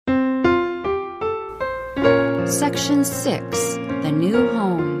Section 6, The New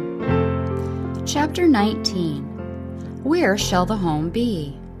Home. Chapter 19, Where Shall the Home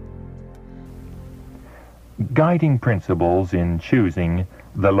Be? Guiding principles in choosing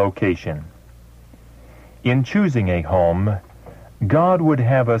the location. In choosing a home, God would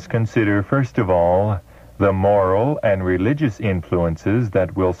have us consider, first of all, the moral and religious influences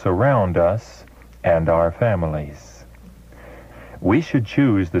that will surround us and our families. We should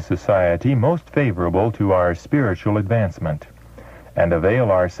choose the society most favorable to our spiritual advancement and avail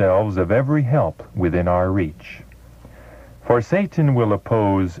ourselves of every help within our reach. For Satan will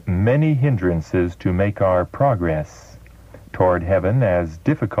oppose many hindrances to make our progress toward heaven as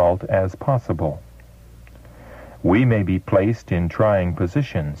difficult as possible. We may be placed in trying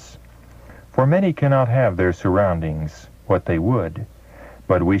positions, for many cannot have their surroundings what they would,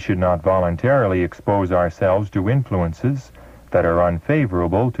 but we should not voluntarily expose ourselves to influences that are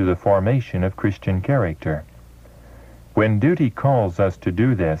unfavorable to the formation of Christian character. When duty calls us to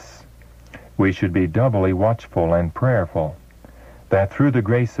do this, we should be doubly watchful and prayerful, that through the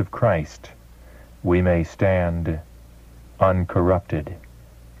grace of Christ we may stand uncorrupted.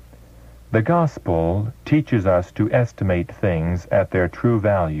 The gospel teaches us to estimate things at their true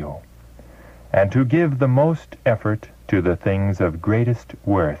value, and to give the most effort to the things of greatest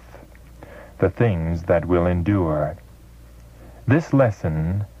worth, the things that will endure. This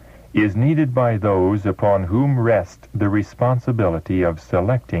lesson is needed by those upon whom rests the responsibility of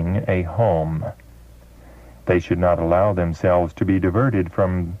selecting a home. They should not allow themselves to be diverted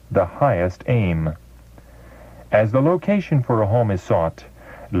from the highest aim. As the location for a home is sought,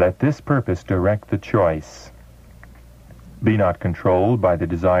 let this purpose direct the choice. Be not controlled by the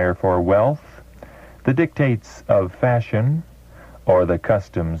desire for wealth, the dictates of fashion, or the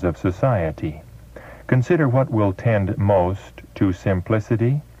customs of society. Consider what will tend most to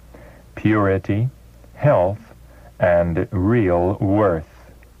simplicity, purity, health, and real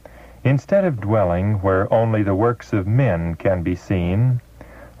worth. Instead of dwelling where only the works of men can be seen,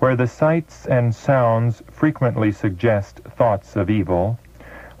 where the sights and sounds frequently suggest thoughts of evil,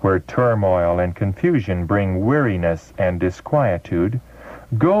 where turmoil and confusion bring weariness and disquietude,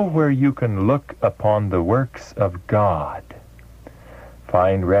 go where you can look upon the works of God.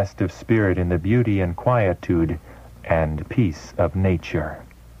 Find rest of spirit in the beauty and quietude and peace of nature.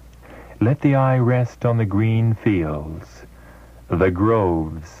 Let the eye rest on the green fields, the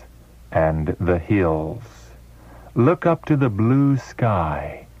groves, and the hills. Look up to the blue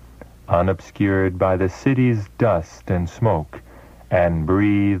sky, unobscured by the city's dust and smoke, and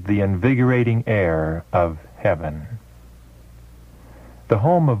breathe the invigorating air of heaven. The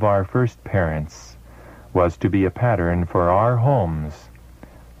home of our first parents was to be a pattern for our homes,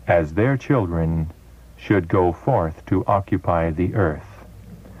 as their children should go forth to occupy the earth.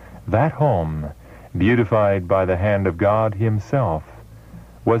 That home, beautified by the hand of God Himself,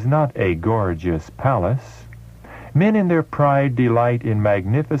 was not a gorgeous palace. Men in their pride delight in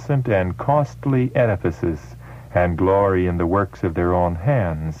magnificent and costly edifices, and glory in the works of their own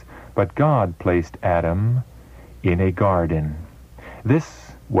hands. But God placed Adam in a garden.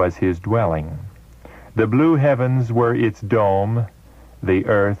 This was his dwelling. The blue heavens were its dome. The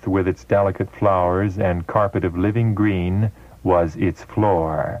earth with its delicate flowers and carpet of living green was its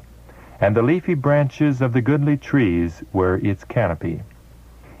floor. And the leafy branches of the goodly trees were its canopy.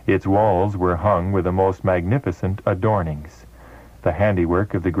 Its walls were hung with the most magnificent adornings, the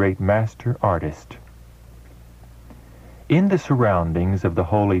handiwork of the great master artist. In the surroundings of the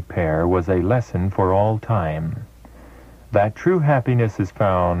holy pair was a lesson for all time, that true happiness is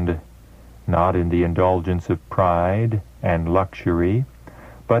found not in the indulgence of pride and luxury,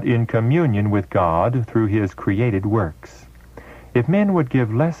 but in communion with God through His created works. If men would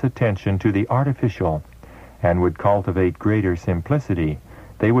give less attention to the artificial and would cultivate greater simplicity,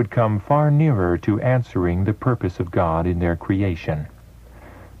 they would come far nearer to answering the purpose of God in their creation.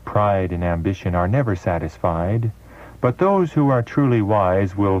 Pride and ambition are never satisfied, but those who are truly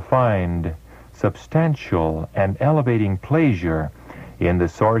wise will find substantial and elevating pleasure in the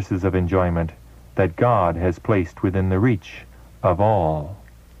sources of enjoyment that God has placed within the reach of all.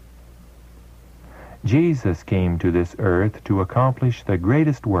 Jesus came to this earth to accomplish the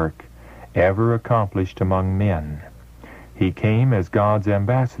greatest work ever accomplished among men. He came as God's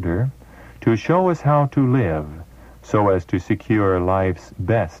ambassador to show us how to live so as to secure life's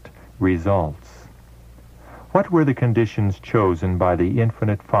best results. What were the conditions chosen by the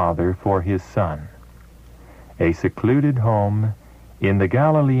Infinite Father for His Son? A secluded home in the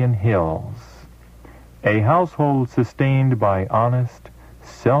Galilean hills, a household sustained by honest,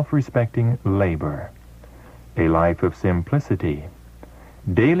 self-respecting labor, a life of simplicity,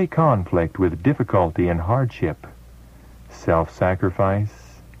 daily conflict with difficulty and hardship,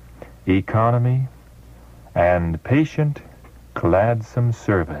 self-sacrifice, economy, and patient, gladsome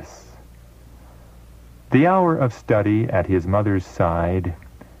service. The hour of study at his mother's side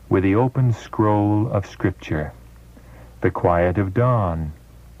with the open scroll of Scripture, the quiet of dawn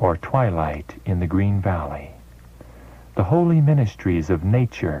or twilight in the green valley, the holy ministries of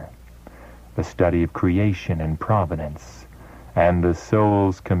nature, the study of creation and providence, and the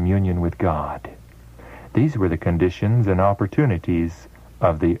soul's communion with God. These were the conditions and opportunities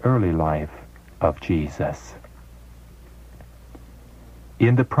of the early life of Jesus.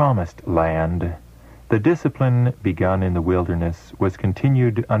 In the Promised Land, the discipline begun in the wilderness was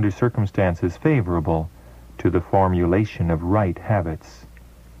continued under circumstances favorable to the formulation of right habits.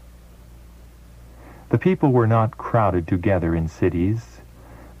 The people were not crowded together in cities,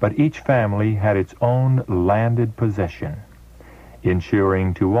 but each family had its own landed possession,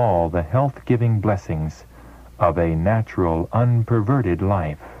 ensuring to all the health-giving blessings of a natural, unperverted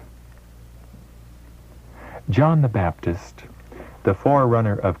life. John the Baptist, the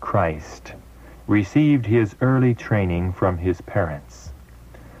forerunner of Christ, received his early training from his parents.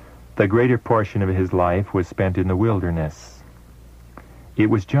 The greater portion of his life was spent in the wilderness. It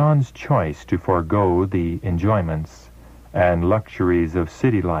was John's choice to forego the enjoyments and luxuries of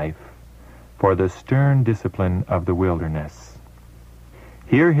city life for the stern discipline of the wilderness.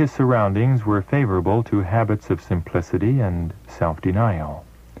 Here his surroundings were favorable to habits of simplicity and self-denial.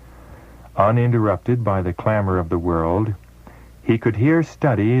 Uninterrupted by the clamor of the world, he could here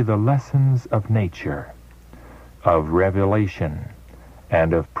study the lessons of nature, of revelation,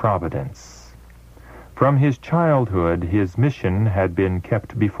 and of providence. From his childhood, his mission had been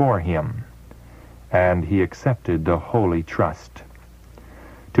kept before him, and he accepted the holy trust.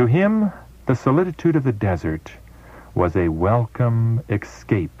 To him, the solitude of the desert was a welcome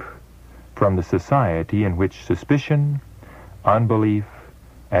escape from the society in which suspicion, unbelief,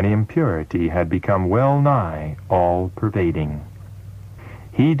 and impurity had become well-nigh all-pervading.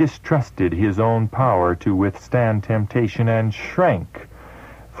 He distrusted his own power to withstand temptation and shrank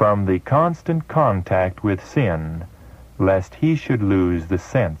from the constant contact with sin, lest he should lose the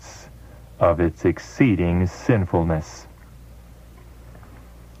sense of its exceeding sinfulness.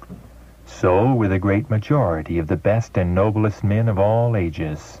 So with a great majority of the best and noblest men of all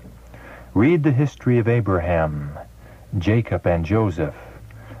ages. Read the history of Abraham, Jacob and Joseph,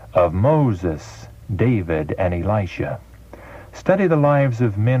 of Moses, David, and Elisha. Study the lives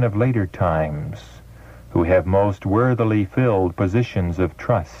of men of later times who have most worthily filled positions of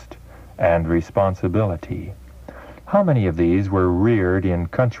trust and responsibility. How many of these were reared in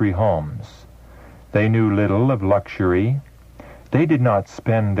country homes? They knew little of luxury. They did not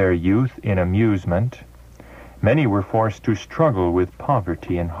spend their youth in amusement. Many were forced to struggle with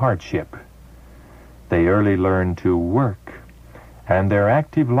poverty and hardship. They early learned to work, and their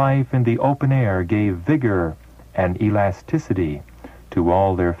active life in the open air gave vigor and elasticity to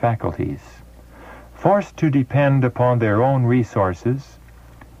all their faculties. Forced to depend upon their own resources,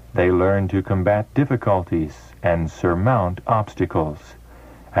 they learned to combat difficulties and surmount obstacles,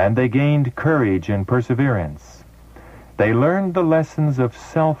 and they gained courage and perseverance. They learned the lessons of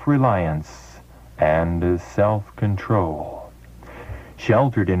self-reliance and self-control.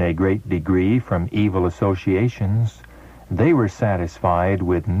 Sheltered in a great degree from evil associations, they were satisfied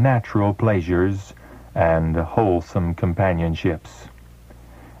with natural pleasures and wholesome companionships.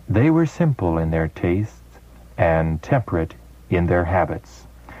 They were simple in their tastes and temperate in their habits.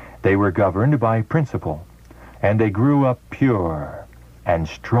 They were governed by principle, and they grew up pure and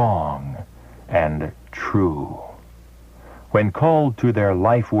strong and true. When called to their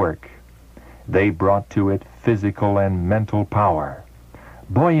life work, they brought to it physical and mental power,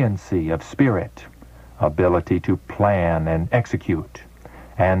 buoyancy of spirit, ability to plan and execute,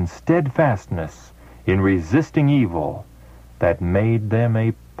 and steadfastness in resisting evil that made them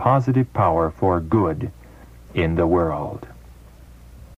a positive power for good in the world.